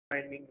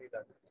reminding me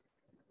that.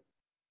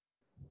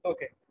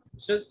 Okay,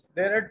 so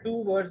there are two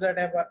words that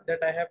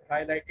I have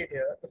highlighted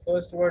here. The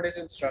first word is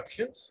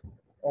instructions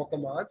or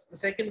commands. The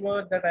second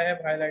word that I have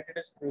highlighted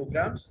is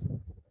programs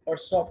or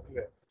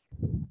software.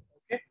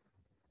 Okay,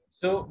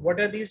 so what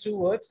are these two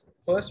words?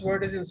 First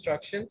word is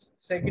instructions.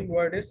 Second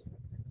word is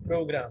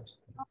programs.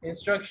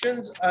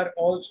 Instructions are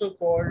also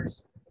called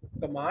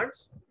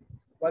commands,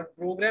 while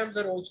programs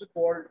are also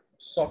called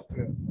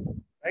software,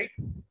 right?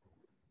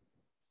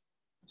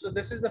 So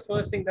this is the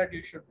first thing that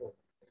you should know.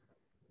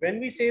 When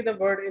we say the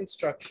word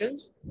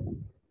instructions,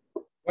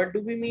 what do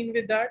we mean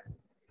with that?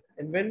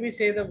 And when we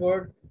say the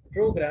word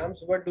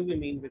programs, what do we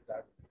mean with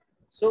that?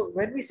 So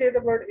when we say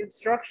the word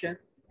instruction,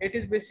 it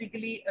is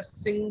basically a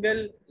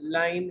single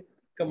line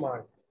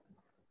command.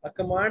 A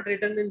command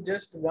written in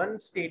just one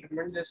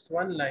statement, just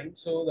one line,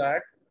 so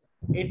that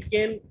it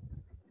can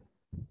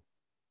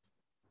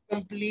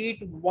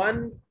complete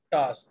one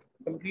task,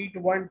 complete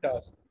one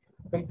task.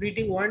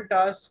 Completing one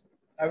task,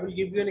 I will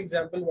give you an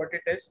example what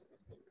it is.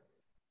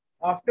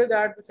 After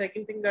that, the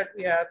second thing that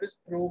we have is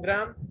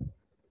program.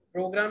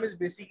 Program is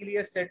basically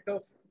a set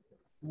of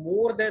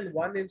more than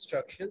one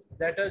instructions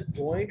that are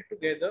joined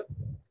together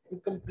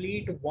to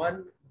complete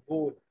one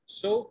goal.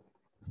 So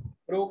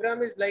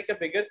program is like a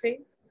bigger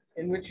thing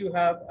in which you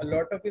have a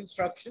lot of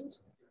instructions.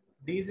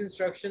 These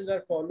instructions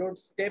are followed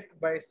step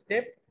by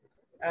step,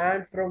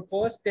 and from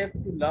first step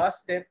to last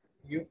step,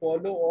 you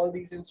follow all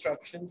these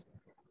instructions.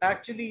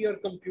 Actually, your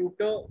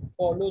computer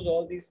follows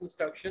all these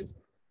instructions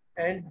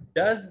and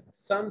does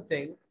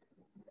something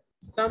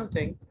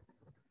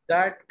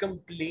that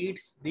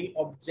completes the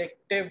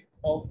objective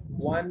of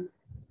one,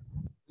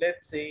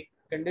 let's say,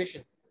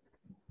 condition.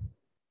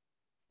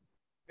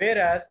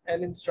 Whereas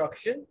an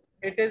instruction,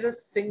 it is a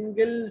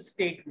single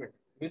statement.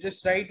 You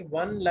just write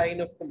one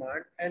line of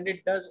command and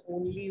it does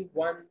only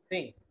one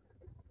thing.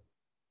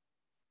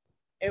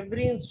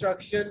 Every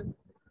instruction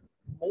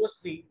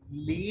mostly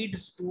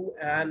leads to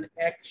an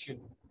action.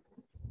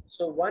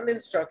 So one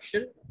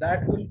instruction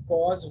that will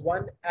cause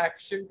one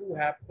action to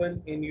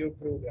happen in your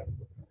program.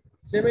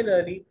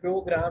 Similarly,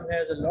 program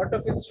has a lot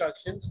of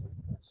instructions,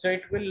 so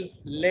it will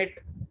let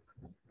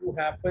to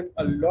happen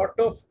a lot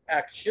of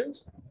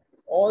actions.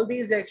 All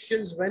these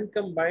actions, when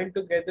combined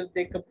together,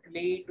 they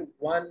complete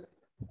one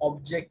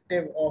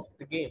objective of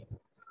the game.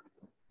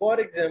 For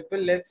example,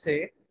 let's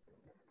say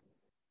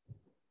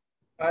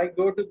I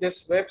go to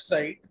this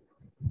website,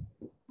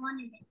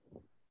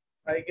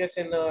 I guess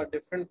in a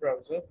different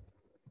browser.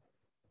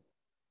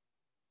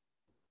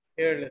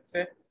 Here, let's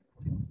say.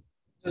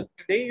 So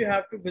today you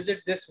have to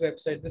visit this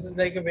website. This is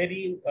like a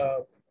very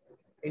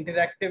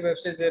interactive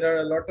website. There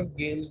are a lot of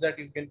games that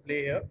you can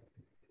play here.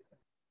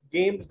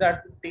 Games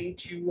that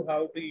teach you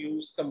how to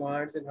use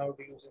commands and how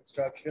to use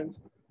instructions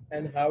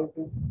and how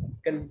to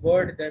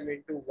convert them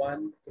into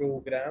one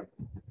program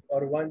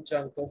or one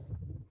chunk of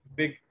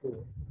big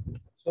code.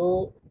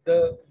 So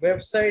the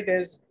website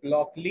is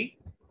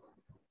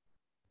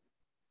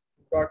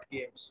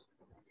blockly.games,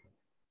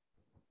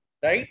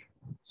 right?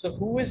 So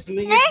who is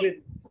doing it with?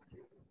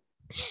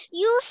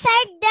 You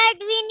said that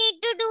we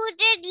need to do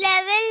it at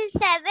level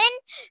 7,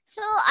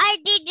 so I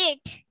did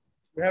it.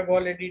 We have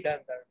already done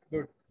that.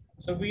 Good.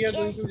 So we are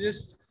going Yes. to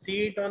just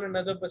see it on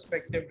another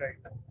perspective right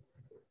now.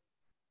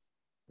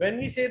 When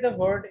we say the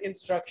word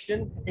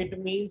instruction, it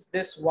means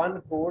this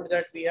one code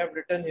that we have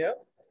written here.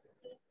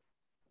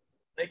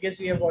 I guess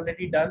we have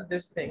already done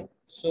this thing.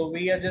 So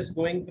we are just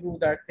going through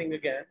that thing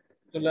again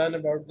to learn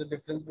about the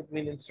difference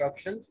between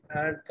instructions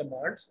and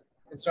commands,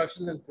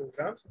 instructions and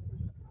programs.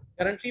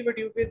 Currently, what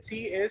you can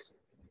see is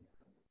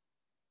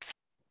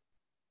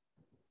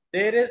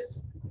there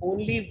is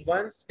only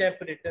one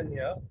step written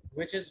here,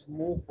 which is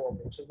move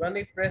forward. So when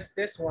I press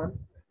this one,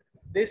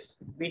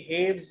 this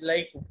behaves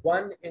like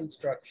one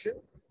instruction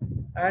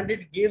and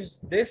it gives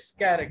this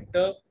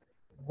character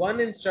one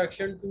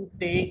instruction to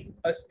take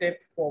a step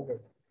forward.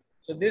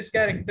 So this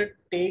character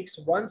takes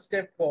one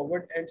step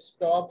forward and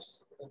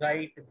stops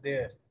right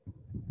there.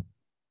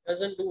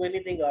 Doesn't do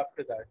anything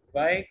after that.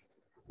 Why?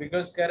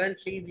 Because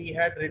currently we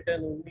had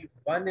written only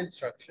one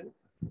instruction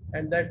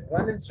and that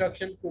one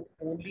instruction could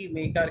only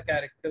make our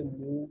character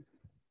move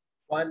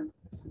one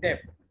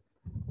step,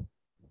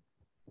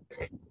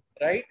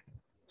 right?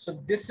 So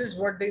this is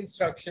what the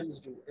instructions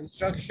do.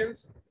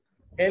 Instructions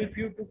help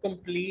you to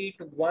complete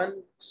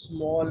one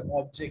small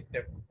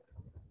objective.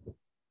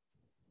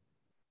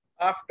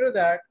 After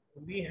that,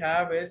 we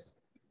have is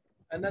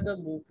another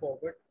move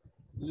forward.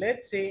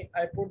 Let's say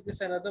I put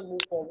this another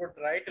move forward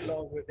right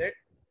along with it.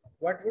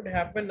 What would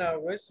happen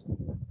now is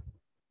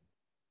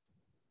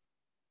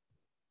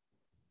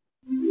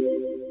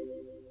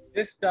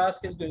this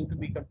task is going to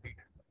be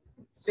completed.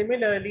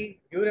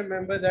 Similarly, you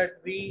remember that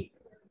we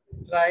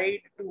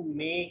tried to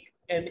make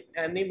an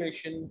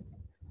animation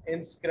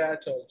in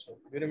Scratch also.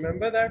 You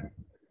remember that?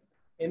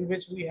 In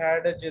which we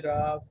had a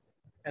giraffe,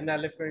 an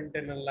elephant,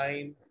 and a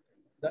lion.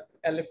 The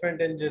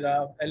elephant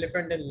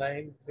and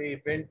lion,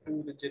 they went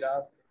to the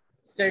giraffe,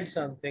 said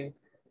something.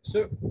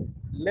 So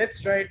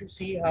let's try to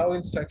see how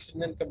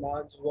instruction and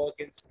commands work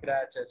in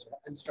Scratch as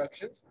well.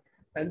 Instructions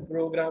and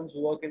programs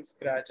work in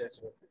Scratch as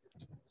well.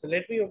 So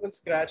let me open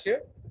Scratch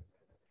here.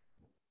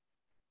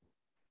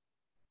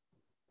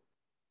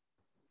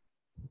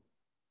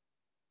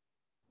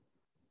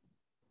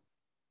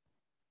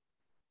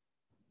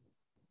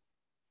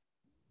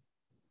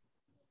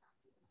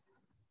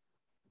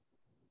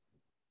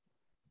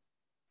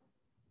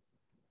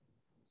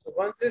 So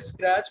once this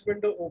Scratch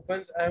window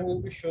opens, I'm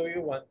going to show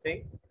you one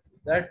thing,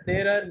 that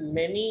there are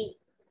many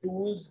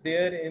tools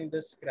there in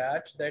the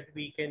Scratch that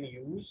we can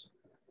use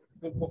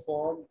to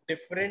perform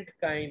different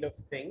kind of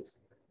things.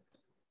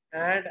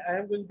 And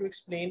I'm going to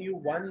explain you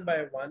one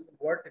by one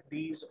what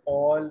these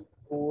all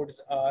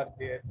codes are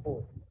there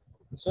for.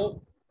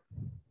 So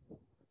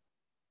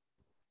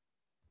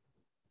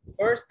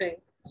first thing,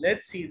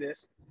 let's see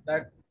this,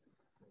 that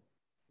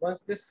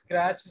once this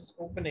Scratch is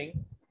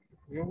opening,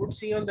 you would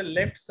see on the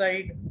left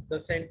side, the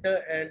center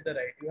and the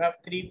right. You have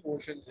three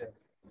portions here.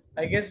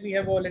 I guess we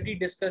have already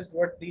discussed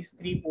what these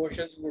three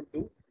portions would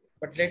do,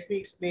 but let me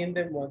explain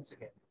them once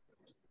again.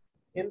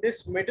 In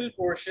this middle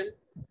portion,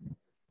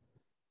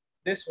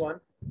 this one,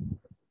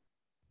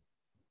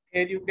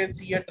 here you can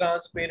see a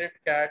transparent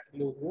cat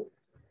logo,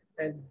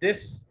 and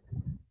this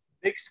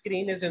big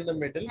screen is in the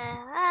middle.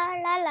 La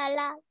la la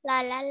la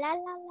la la la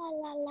la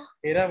la la.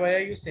 Hera, why are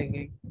you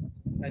singing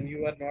and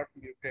you are not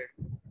muted?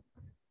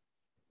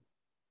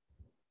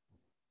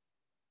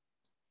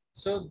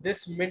 So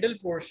this middle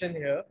portion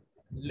here,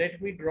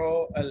 let me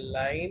draw a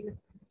line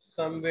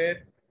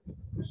somewhere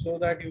so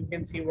that you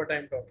can see what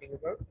I'm talking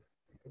about.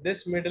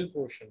 This middle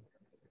portion,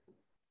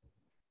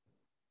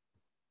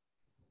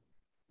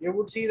 you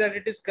would see that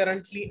it is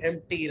currently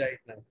empty right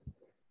now,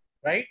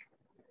 right?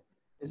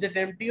 Is it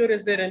empty or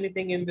is there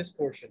anything in this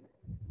portion?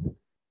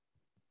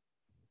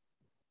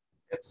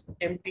 It's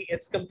empty,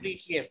 it's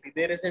completely empty.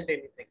 There isn't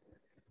anything.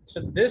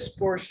 So this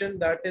portion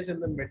that is in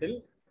the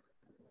middle,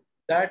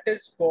 that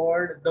is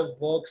called the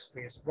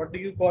workspace. What do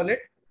you call it?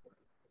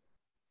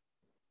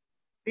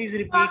 Please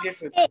repeat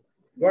it with me.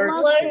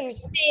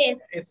 Workspace.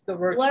 Workspace. It's the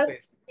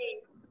workspace.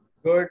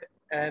 Good.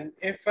 And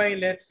if I,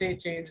 let's say,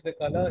 change the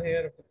color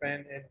here of the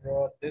pen and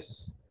draw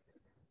this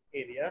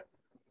area,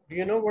 do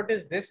you know what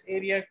is this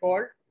area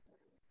called?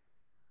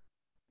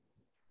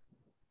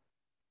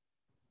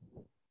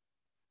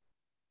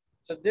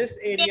 So this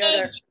area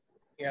that,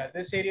 yeah,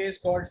 this area is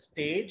called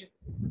stage.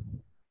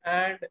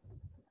 And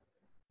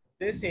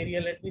this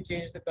area, let me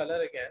change the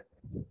color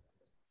again.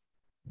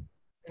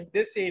 And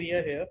this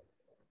area here,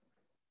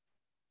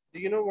 do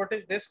you know what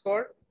is this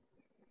called?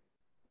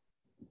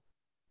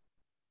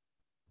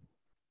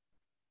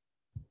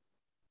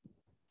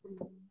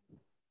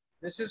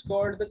 This is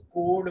called the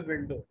code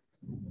window.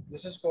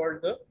 This is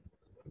called the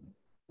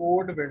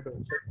code window.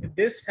 So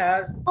this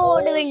has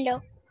Code all,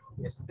 window.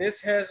 yes,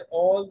 this has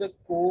all the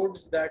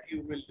codes that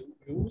you will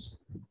use,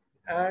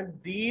 and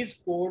these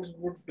codes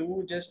would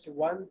do just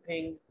one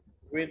thing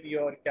with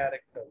your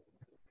character.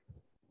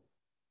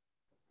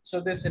 So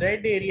this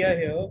red area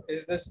here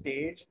is the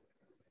stage.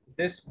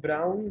 This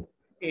brown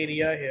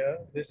area here,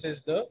 this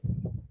is the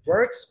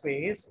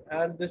workspace,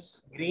 and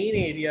this green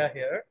area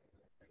here,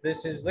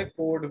 this is the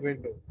code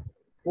window.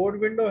 Code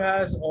window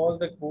has all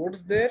the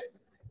codes there.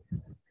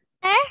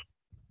 Eh?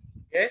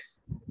 Yes.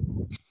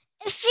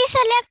 If we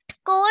select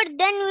code,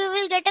 then we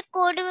will get a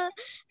code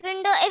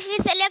window. If we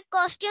select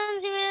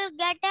costumes, we will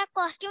get a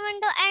costume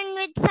window, and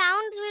with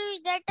sounds, we will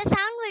get a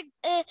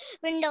sound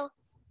window.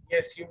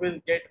 Yes, you will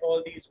get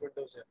all these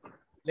windows here.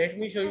 Let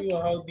me show you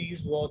how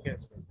these work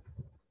as well.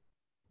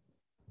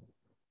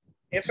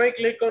 If I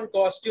click on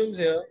costumes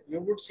here,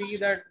 you would see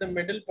that the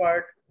middle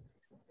part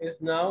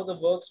is now, the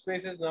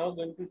workspace is now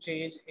going to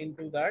change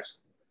into that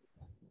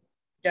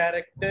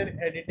character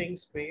editing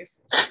space.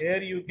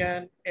 Here you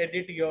can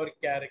edit your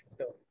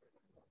character.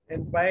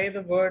 And by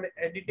the word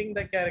editing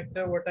the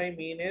character, what I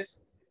mean is,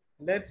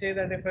 let's say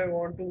that if I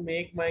want to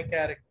make my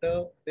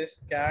character,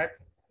 this cat,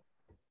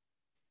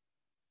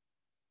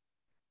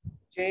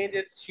 change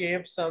its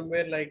shape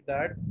somewhere like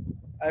that,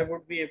 I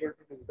would be able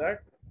to do that.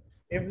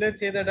 If let's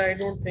say that I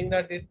don't think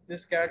that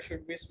this cat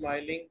should be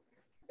smiling,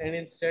 and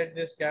instead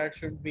this cat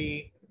should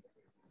be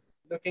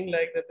looking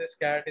like that this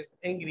cat is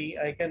angry,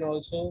 I can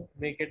also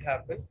make it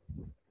happen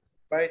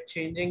by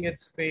changing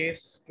its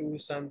face to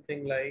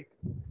something like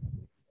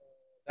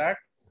that.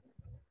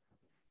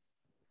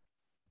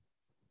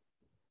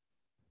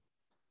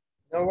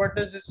 Now, what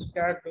does this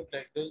cat look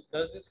like?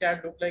 Does this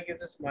cat look like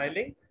it's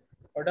smiling,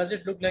 or does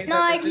it look like No,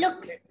 that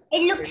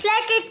it looks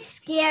like it's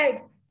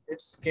scared.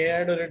 it's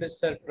scared, or it is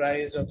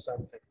surprised of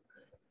something?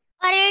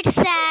 Or it's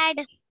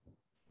sad.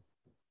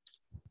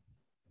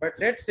 But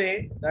let's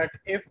say that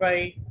if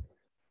I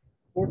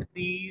put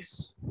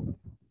these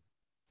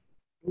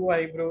two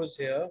eyebrows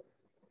here,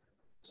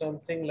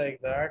 something like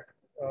that.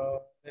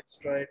 Let's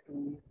try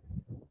to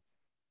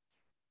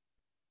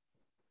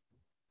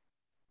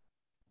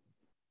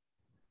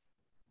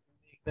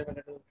make them a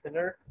little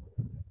thinner.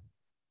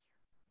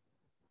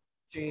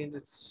 Change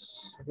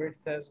its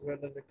width as well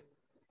a little.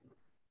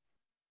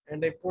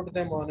 and I put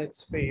them on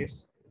its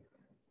face,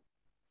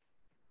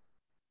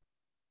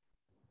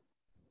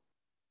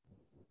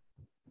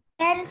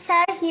 then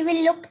sir, he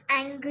will look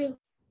angry.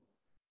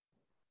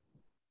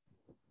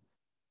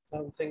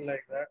 something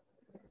like that.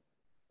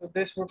 So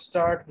this would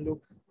start to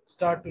look.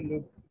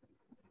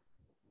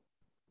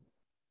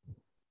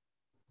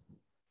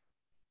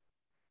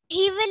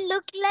 He will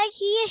look like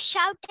he is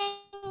shouting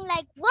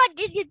like, what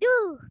did you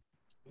do?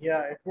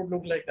 Yeah, it would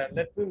look like that.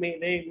 Let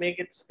me make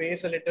its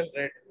face a little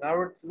red.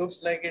 Now it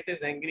looks like it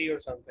is angry or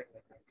something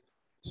like that.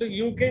 So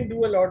you can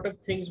do a lot of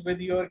things with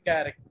your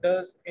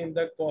characters in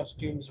the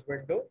costumes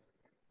window.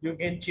 You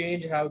can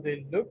change how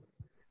they look.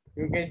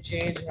 You can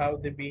change how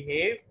they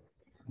behave.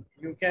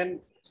 You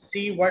can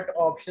see what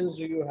options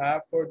do you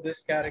have for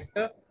this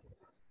character.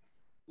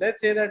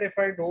 Let's say that if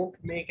I don't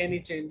make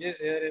any changes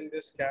here in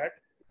this cat,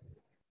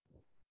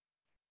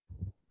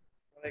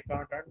 but I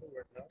can't undo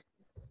it now.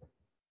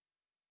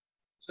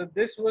 So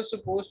this was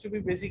supposed to be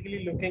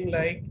basically looking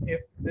like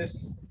if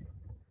this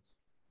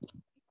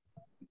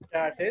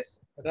cat is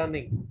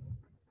running.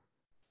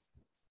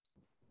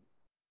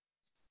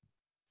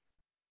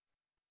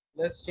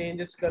 Let's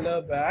change its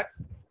color back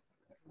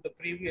to the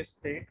previous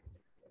state.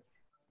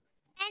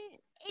 And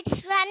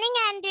it's running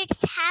and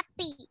it's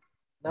happy.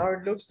 Now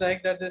it looks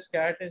like that this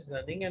cat is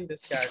running and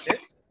this cat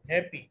is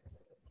happy.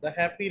 The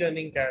happy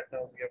running cat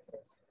now we have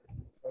got.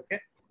 Okay.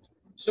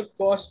 So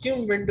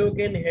costume window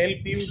can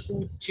help you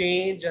to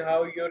change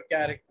how your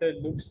character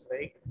looks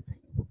like.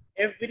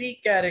 Every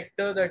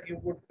character that you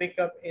would pick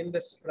up in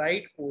the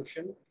sprite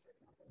portion,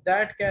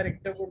 that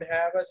character would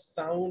have a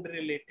sound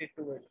related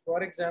to it.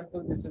 For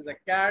example, this is a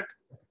cat.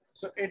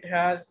 So it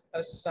has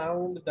a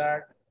sound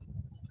that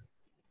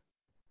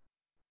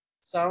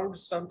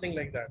sounds something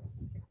like that.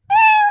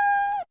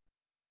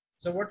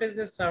 So what is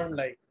this sound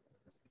like?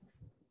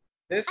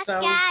 This A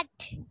sound, cat.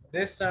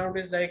 this sound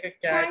is like a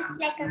cat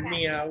Like a cat.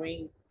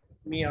 meowing,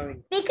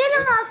 meowing. We can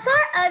also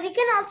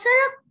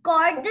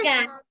record this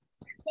sound.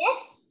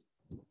 Yes.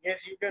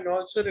 Yes, you can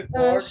also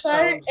record Sir,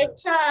 sounds.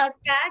 it's a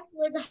cat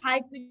with a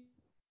high pitch.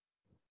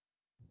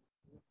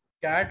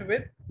 Cat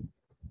with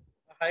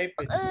a high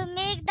pitch.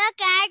 Make the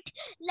cat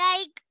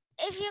like,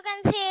 if you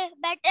can say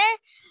better,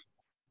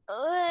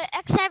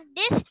 accept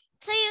this.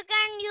 So you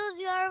can use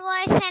your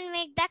voice and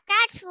make the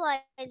cat's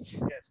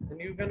voice. Yes, and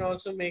you can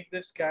also make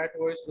this cat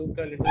voice look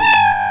a little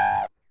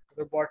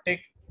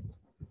robotic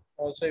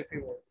also if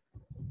you want.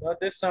 Now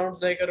this sounds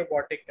like a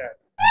robotic cat.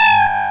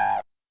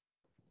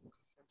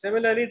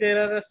 Similarly,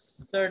 there are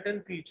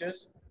certain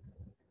features.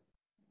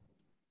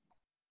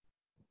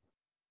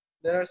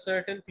 There are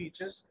certain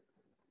features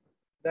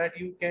that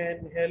you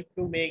can help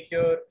to make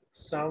your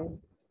sound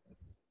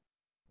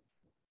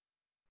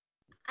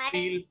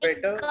feel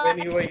better when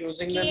you are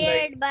using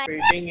them, like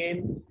fading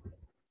in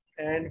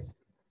and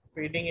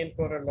fading in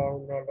for a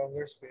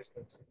longer space.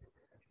 Let's see.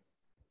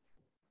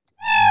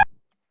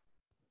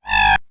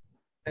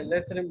 And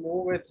let's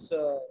remove its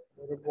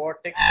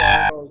robotic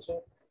part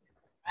also.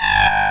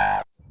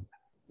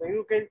 So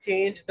you can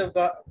change the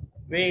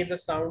way the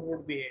sound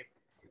would behave.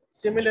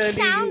 Similarly, it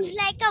sounds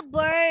like a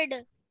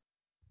bird.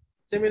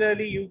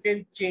 Similarly, you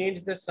can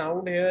change the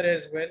sound here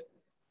as well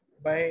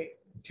by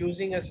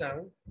choosing a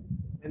sound.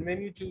 And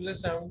when you choose a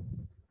sound,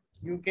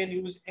 you can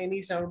use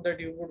any sound that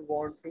you would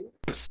want to.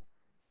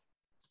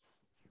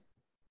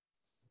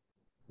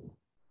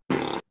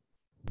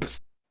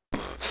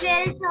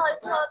 There is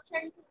also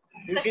option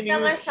You can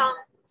use sound.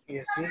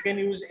 Yes, you can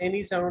use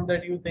any sound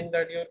that you think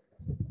that your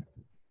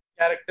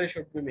character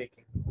should be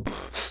making.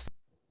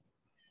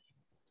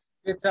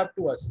 It's up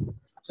to us.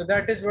 So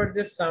that is what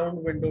this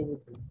sound window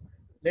would do.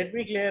 Let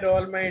me clear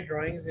all my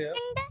drawings here.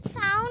 And the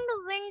sound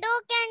window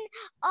can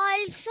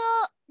also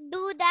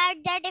do that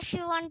if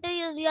you want to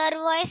use your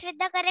voice with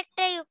the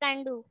character, you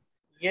can do.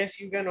 Yes,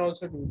 you can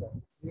also do that.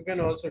 You can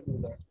also do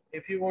that.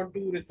 If you want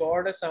to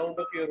record a sound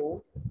of your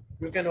own,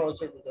 you can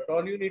also do that.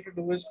 All you need to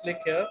do is click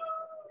here.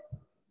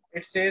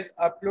 It says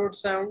upload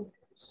sound,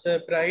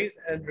 surprise,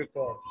 and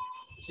record.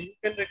 So you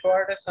can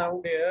record a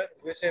sound here,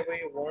 whichever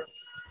you want.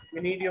 We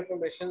need your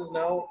permissions.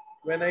 Now,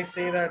 when I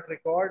say that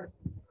record,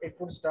 it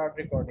would start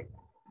recording.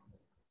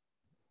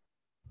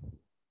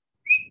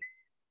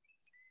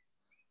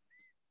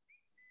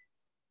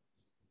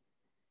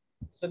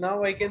 So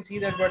now I can see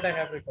that what I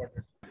have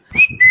recorded.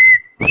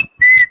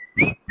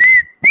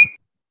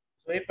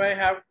 So if I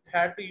have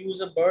had to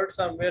use a bird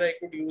somewhere, I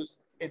could use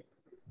it.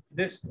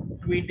 This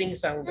tweeting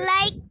sound.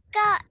 Like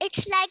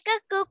it's like a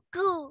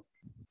cuckoo.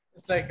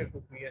 It's like a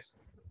cuckoo, yes.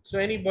 So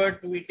any bird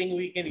tweeting,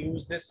 we can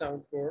use this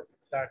sound for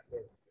that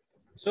bird.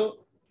 So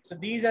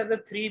these are the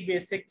three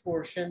basic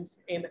portions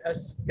in a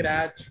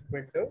Scratch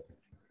window.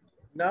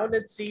 Now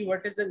let's see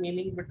what is the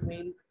meaning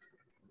between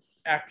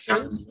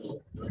actions.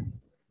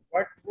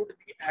 What would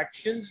the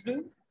actions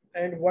do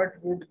and what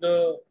would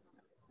the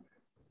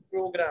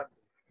program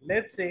do?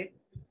 Let's say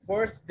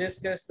first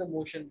discuss the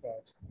motion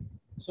parts.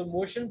 So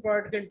motion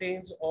part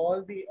contains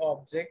all the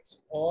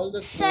objects, all the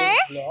code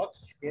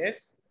blocks.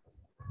 Yes.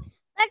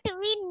 But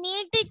we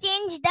need to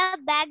change the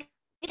background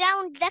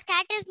ground. The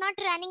cat is not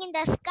running in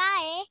the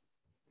sky.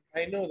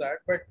 I know that,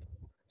 but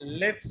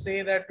let's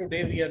say that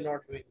today we are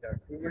not doing that.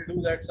 We will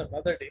do that some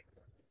other day.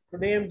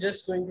 Today I'm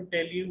just going to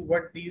tell you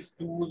what these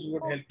tools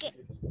would help you Okay.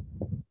 to do.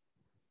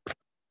 But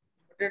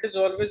it is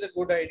always a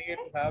good idea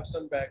to have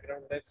some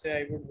background. Let's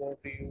say I would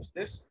want to use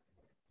this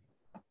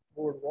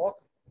boardwalk.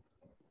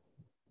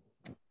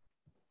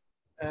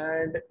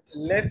 And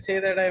let's say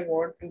that I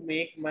want to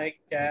make my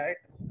cat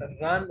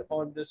run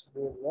on this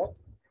boardwalk.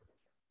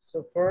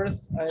 So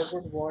first I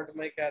would want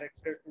my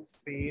character to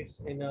face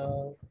in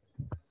a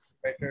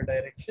better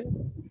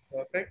direction.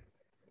 Perfect.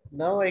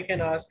 Now I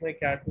can ask my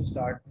cat to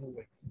start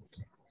moving.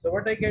 So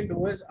what I can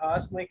do is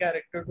ask my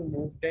character to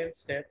move 10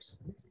 steps,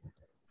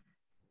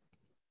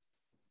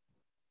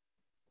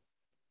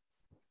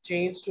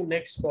 change to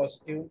next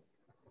costume,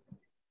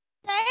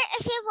 Sir,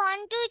 if you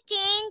want to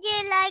change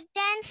like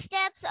 10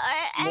 steps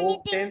or move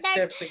anything 10 that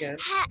steps again.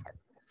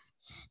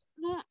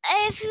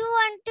 if you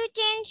want to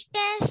change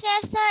 10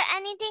 steps or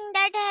anything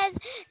that has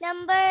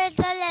numbers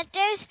or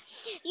letters,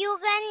 you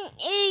can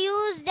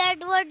use that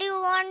what you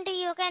want.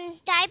 You can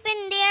type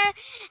in there,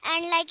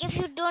 and like if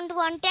you don't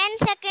want 10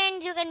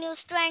 seconds, you can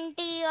use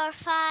 20 or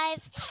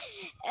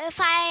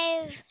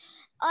 5,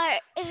 or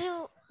if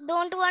you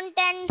don't want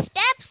 10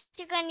 steps,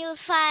 you can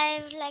use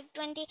 5, like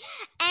 20.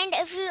 And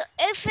if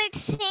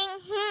it's saying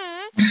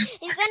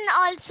you can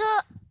also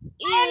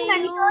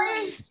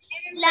use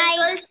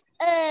like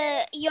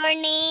your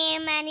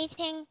name,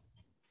 anything.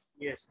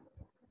 Yes.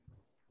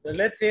 So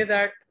let's say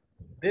that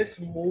this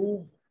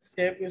move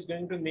step is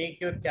going to make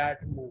your cat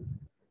move.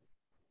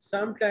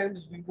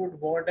 Sometimes we would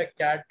want a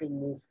cat to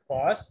move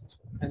fast,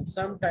 and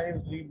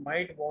sometimes we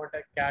might want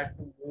a cat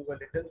to move a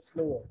little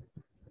slower.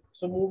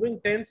 So moving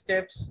 10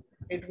 steps,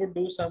 it would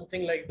do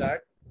something like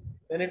that.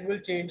 Then it will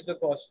change the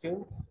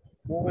costume,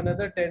 move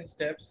another 10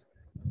 steps,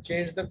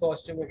 change the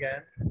costume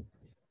again,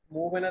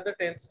 move another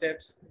 10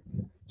 steps,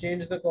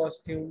 change the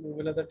costume, move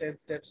another 10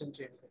 steps and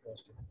change the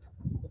costume.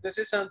 So this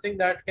is something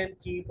that can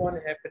keep on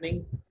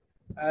happening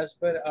as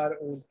per our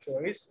own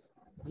choice.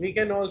 We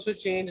can also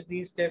change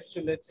these steps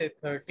to, let's say,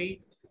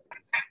 30,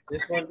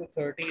 this one to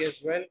 30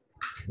 as well,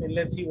 and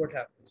let's see what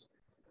happens.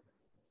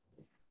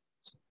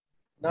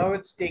 Now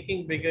it's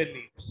taking bigger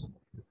leaps.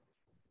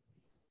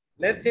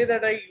 Let's say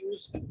that I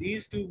use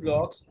these two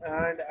blocks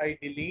and I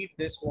delete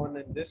this one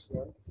and this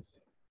one.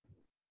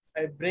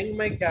 I bring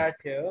my cat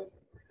here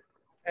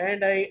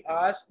and I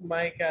ask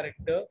my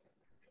character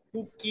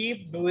to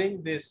keep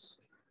doing this.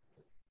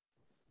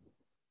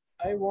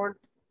 I want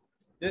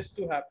this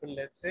to happen,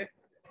 let's say.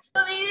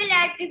 So we will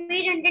add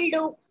repeat until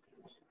do.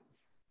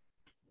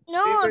 See,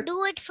 No, but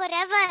do it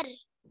forever.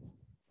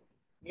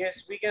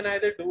 yes, we can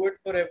either do it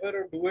forever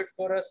or do it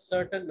for a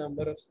certain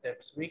number of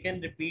steps. We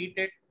can repeat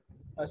it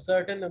a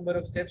certain number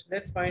of steps.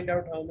 Let's find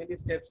out how many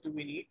steps do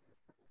we need.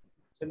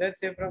 So let's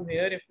say from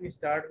here, if we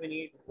start, we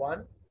need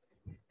 1,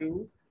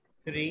 2,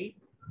 3,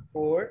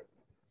 4,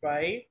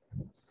 5,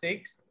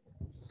 6,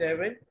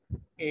 7,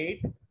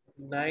 8,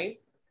 9,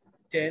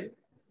 10,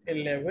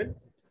 11,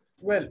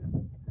 12,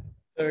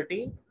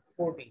 13,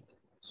 14.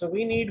 So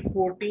we need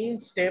 14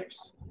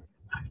 steps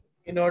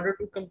in order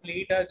to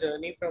complete our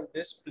journey from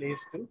this place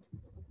to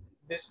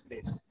this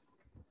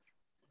place.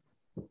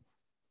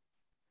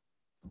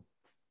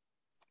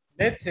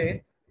 Let's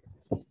say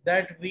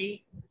that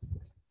we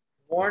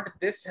want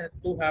this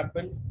to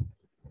happen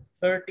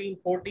 13,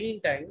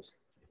 14 times.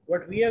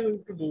 What we are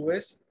going to do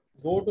is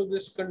go to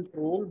this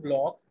control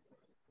block,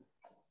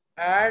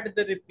 add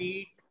the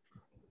repeat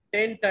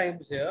 10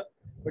 times here,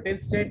 but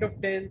instead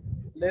of 10,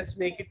 let's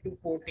make it to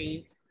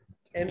 14,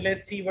 and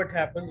let's see what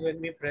happens when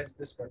we press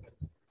this button.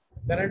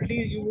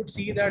 Currently, you would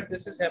see that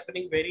this is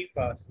happening very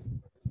fast.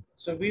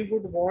 So we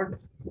would want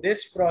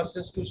this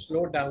process to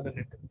slow down a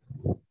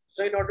little.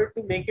 So in order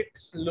to make it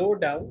slow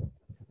down,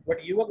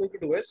 what you are going to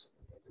do is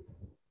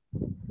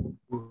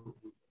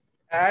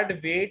add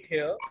wait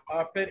here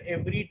after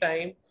every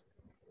time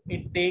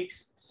it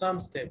takes some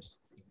steps.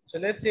 So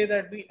let's say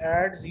that we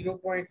add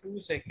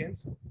 0.2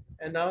 seconds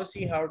and now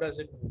see how does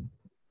it move.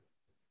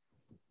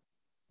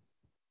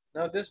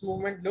 Now this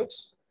movement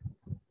looks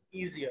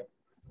easier.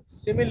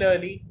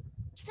 Similarly,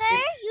 Sir,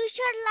 if you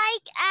should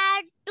like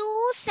add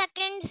 2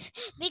 seconds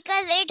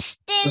because it's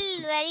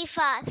still very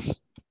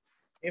fast.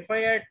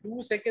 I add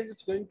 2 seconds,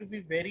 it's going to be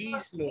very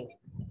slow.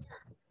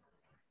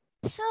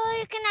 So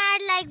you can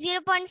add like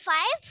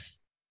 0.5.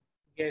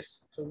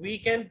 Yes, so we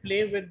can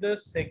play with the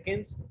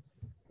seconds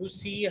to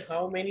see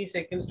how many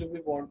seconds do we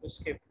want to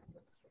skip.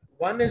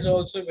 1 is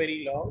also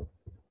very long.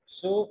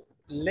 So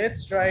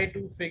let's try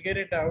to figure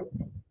it out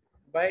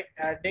by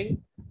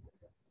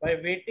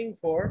waiting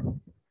for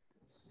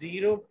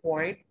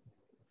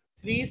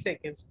 0.3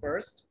 seconds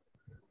first.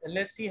 And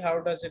let's see how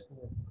does it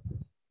move.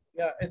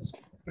 Yeah, it's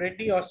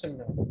pretty awesome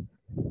now.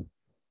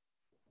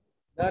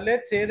 Now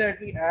let's say that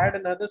we add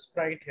another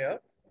sprite here.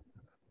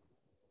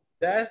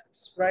 That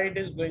sprite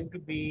is going to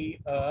be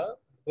a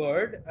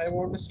bird. I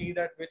want to see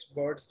that which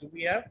birds do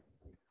we have.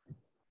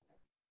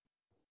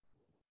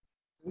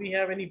 Do we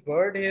have any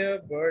bird here?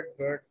 Bird,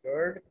 bird,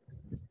 bird.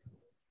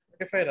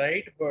 if I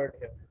write bird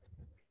here,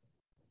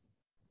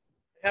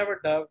 I have a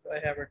dove, I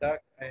have a duck,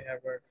 I have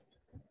a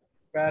We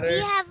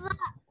parrot, have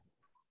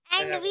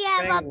I and have we a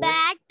have a penguin.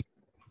 bat.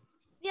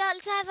 We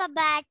also have a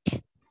bat.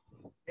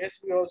 Yes,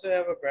 we also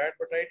have a bat,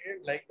 but I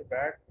didn't like the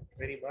bat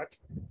very much.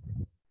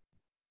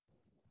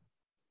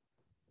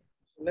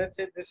 So let's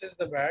say this is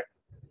the bat.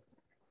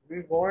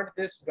 We want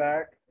this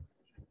bat.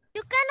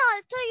 You can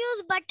also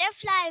use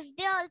butterflies.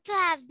 They also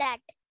have that.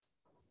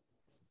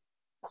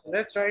 So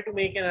let's try to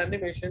make an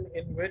animation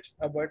in which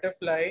a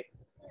butterfly,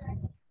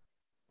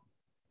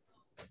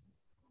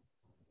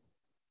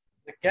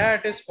 the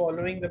cat is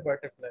following the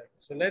butterfly.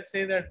 So let's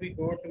say that we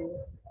go to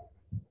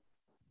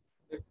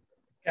the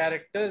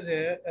characters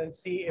here and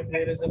see if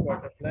there is a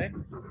butterfly.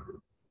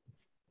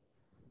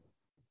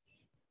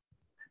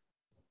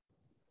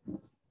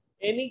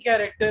 Any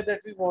character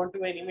that we want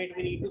to animate,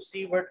 we need to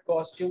see what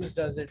costumes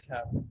does it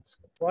have.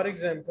 For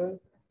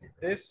example,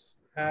 this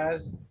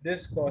has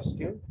this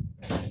costume.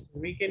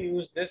 We can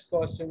use this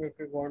costume if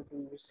we want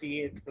to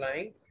see it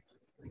flying.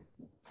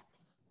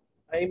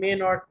 I may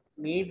not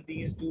need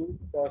these two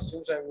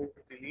costumes. I'm going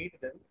to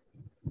delete them.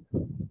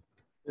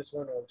 This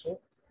one also.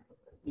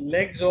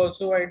 Legs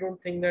also, I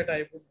don't think that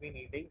I would be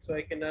needing. So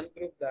I can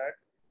ungroup that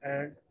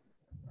and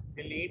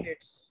delete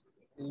its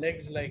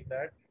legs like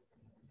that.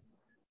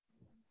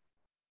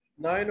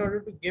 Now, in order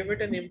to give it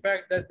an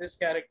impact that this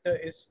character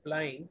is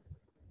flying,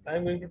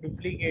 I'm going to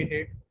duplicate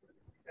it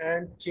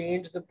and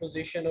change the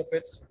position of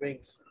its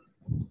wings.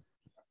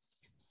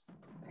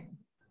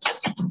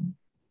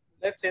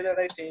 Let's say that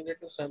I change it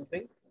to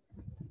something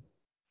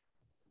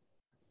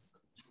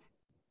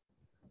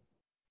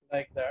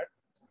like that.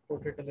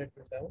 Put it a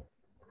little down.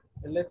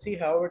 And let's see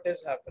how it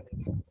is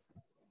happening.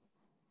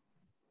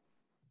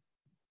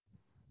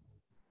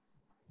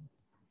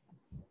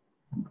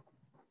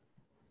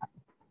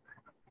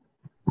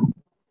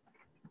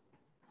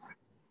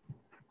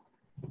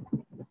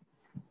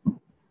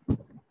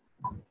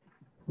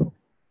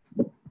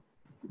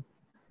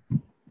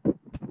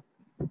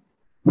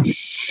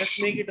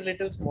 Let's make it a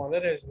little smaller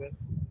as well.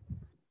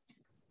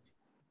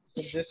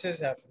 So this is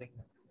happening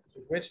now. So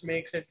which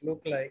makes it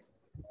look like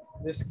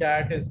this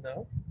cat is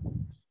now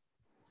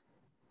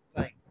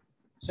flying.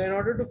 So in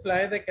order to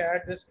fly the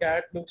cat, this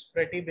cat looks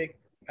pretty big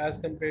as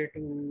compared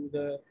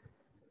to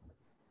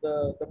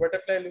the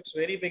butterfly looks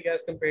very big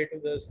as compared to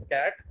this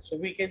cat. So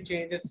we can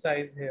change its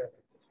size here.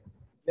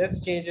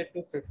 Let's change it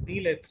to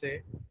 50, let's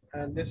say,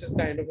 and this is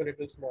kind of a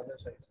little smaller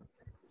size.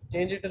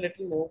 Change it a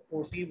little more,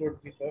 40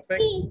 would be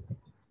perfect.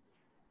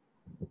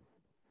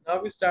 Now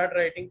we start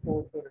writing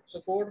code for it. So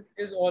code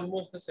is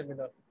almost the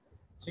similar.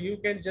 So you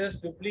can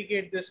just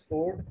duplicate this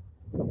code,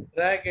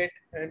 drag it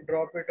and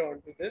drop it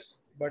onto this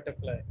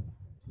butterfly.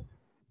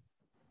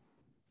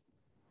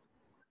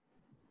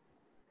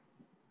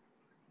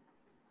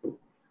 You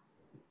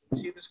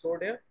see this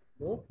code here?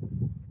 No?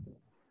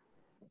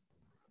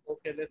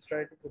 Okay, let's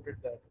try to put it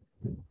there.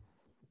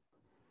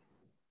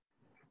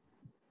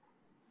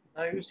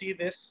 Now you see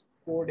this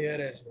code here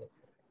as well.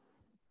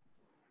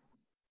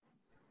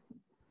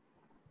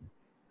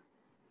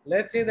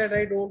 Let's say that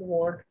I don't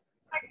want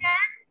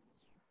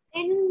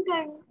In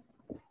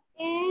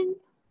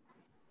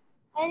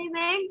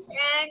elements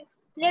and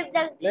flip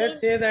the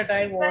let's say that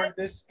I want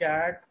this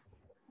cat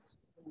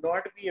to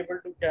not be able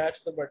to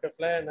catch the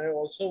butterfly and I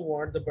also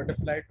want the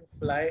butterfly to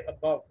fly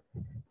above.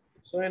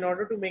 So in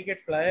order to make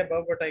it fly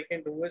above, what I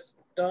can do is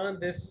turn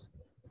this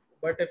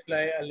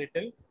butterfly a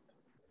little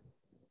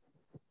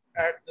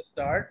at the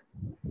start,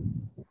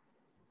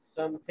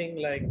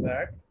 something like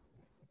that.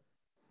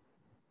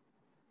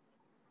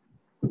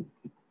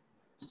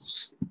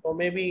 Or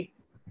maybe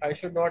I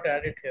should not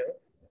add it here.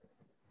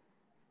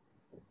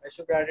 I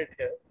should add it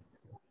here.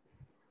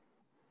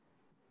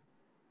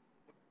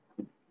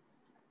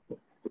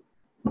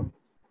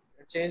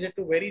 And change it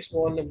to very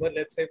small number,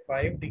 let's say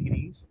 5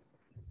 degrees.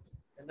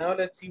 And now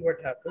let's see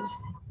what happens.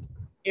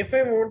 If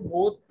I want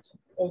both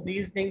of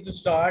these things to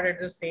start at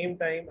the same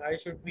time, I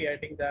should be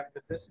adding them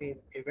with the same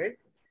event.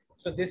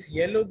 So this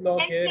yellow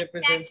block here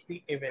represents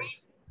the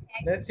events.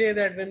 Let's say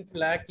that when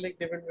flag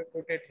clicked event, we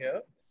put it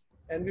here.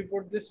 And we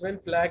put this when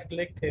flag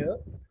clicked here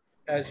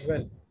as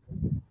well.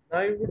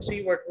 Now you would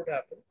see what would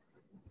happen.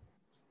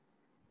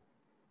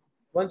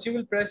 Once you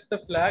will press the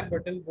flag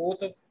button,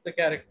 both of the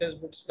characters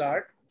would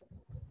start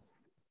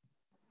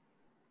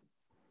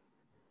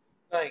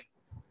flying.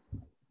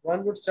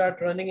 One would start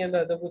running and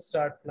the other would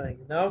start flying.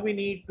 Now we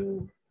need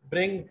to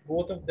bring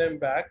both of them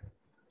back.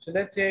 So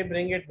let's say I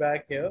bring it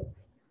back here.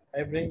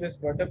 I bring this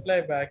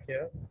butterfly back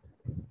here.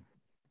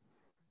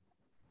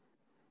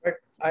 But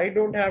I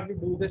don't have to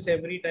do this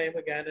every time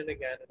again and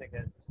again and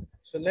again.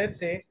 So let's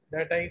say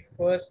that I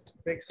first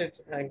fix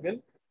its angle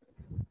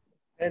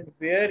and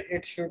where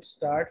it should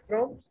start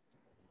from.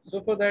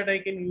 So for that I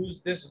can use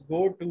this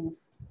go to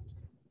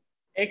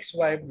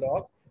XY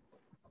block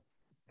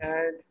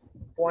and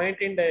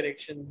point in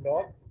direction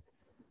block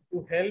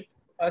to help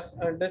us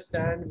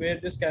understand where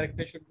this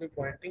character should be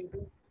pointing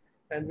to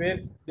and where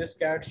this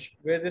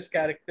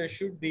character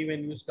should be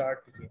when you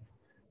start the game.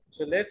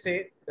 So let's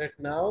say that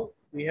now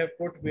we have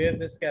put where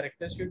this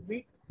character should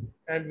be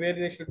and where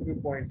they should be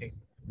pointing.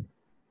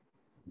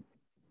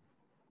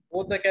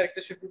 Both the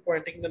characters should be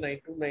pointing the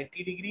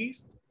 90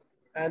 degrees,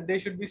 and they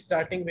should be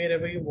starting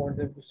wherever you want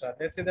them to start.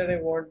 Let's say that I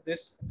want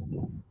this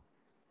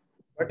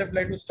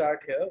butterfly to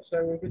start here. So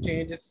I'm going to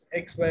change its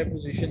XY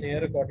position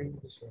here according to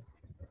this one.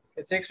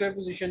 Its XY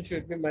position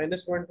should be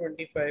minus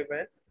 125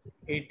 and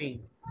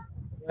 18.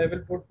 I will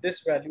put this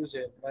values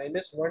here,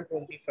 minus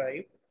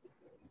 125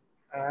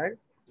 and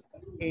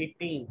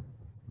 18.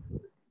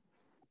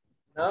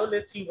 Now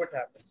let's see what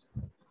happens.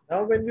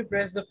 Now when we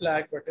press the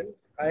flag button,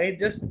 I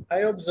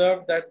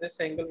observed that this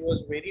angle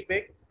was very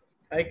big.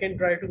 I can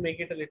try to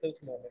make it a little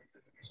smaller.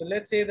 So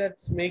let's say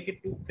let's make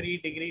it to 3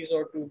 degrees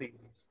or 2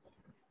 degrees.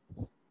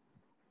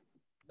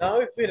 Now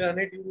if we run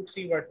it, you would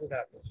see what would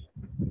happen.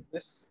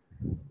 This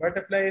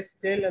butterfly is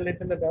still a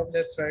little above.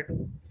 Let's try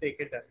to take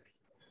it down.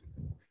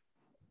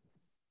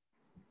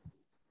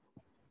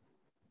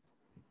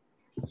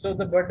 So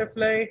the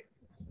butterfly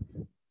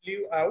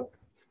flew out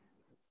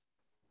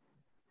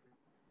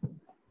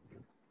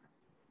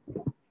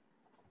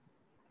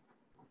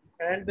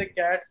and the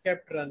cat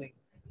kept running.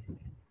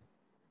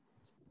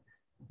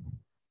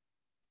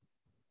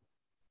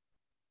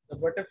 The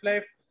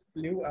butterfly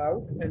flew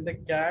out and the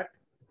cat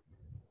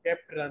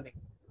kept running.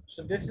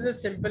 So this is a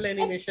simple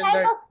animation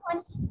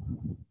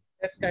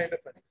that's kind of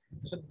funny.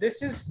 So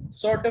this is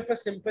sort of a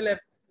simple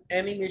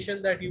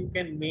animation that you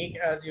can make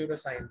as your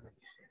assignment.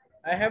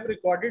 I have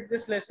recorded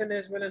this lesson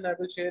as well and I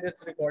will share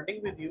its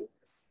recording with you.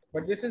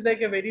 But this is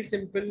like a very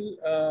simple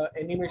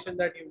animation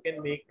that you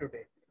can make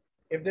today.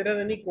 If there are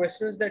any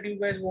questions that you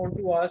guys want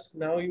to ask,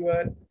 now you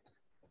are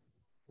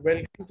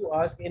welcome to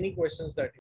ask any questions that